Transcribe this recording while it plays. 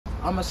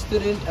I'm a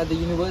student at the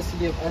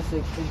University of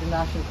Essex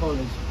International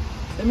College.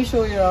 Let me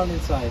show you around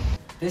inside.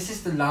 This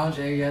is the lounge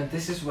area.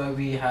 This is where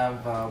we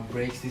have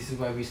breaks. This is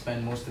where we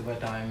spend most of our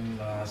time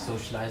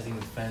socializing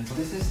with friends.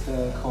 This is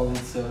the college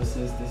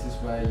services. This is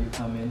where you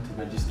come in to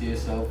register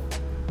yourself.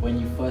 When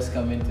you first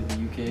come into the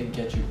UK,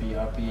 get your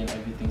BRP and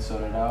everything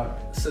sorted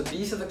out. So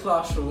these are the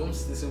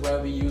classrooms. This is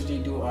where we usually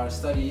do our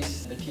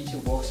studies. The teacher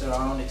walks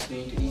around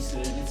explaining to each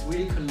student. It's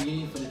really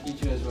convenient for the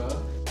teacher as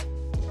well.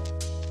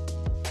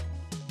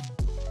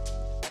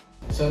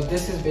 So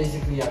this is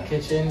basically our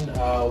kitchen.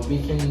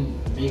 We can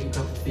make a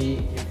cup of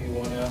tea if you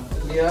wanna.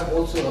 We have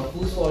also a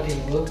foosball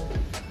table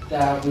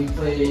that we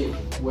play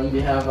when we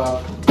have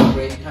our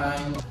break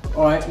time.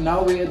 Alright,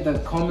 now we're at the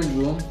common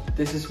room.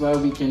 This is where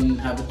we can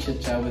have a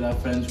chit chat with our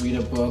friends, read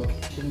a book.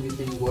 We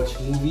can watch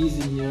movies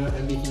in here,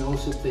 and we can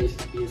also play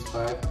the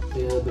PS5,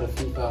 play a little bit of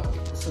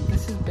FIFA. So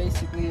this is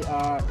basically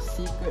our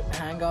secret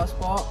hangout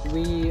spot.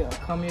 We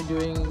come here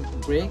during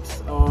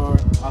breaks or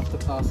after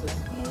classes.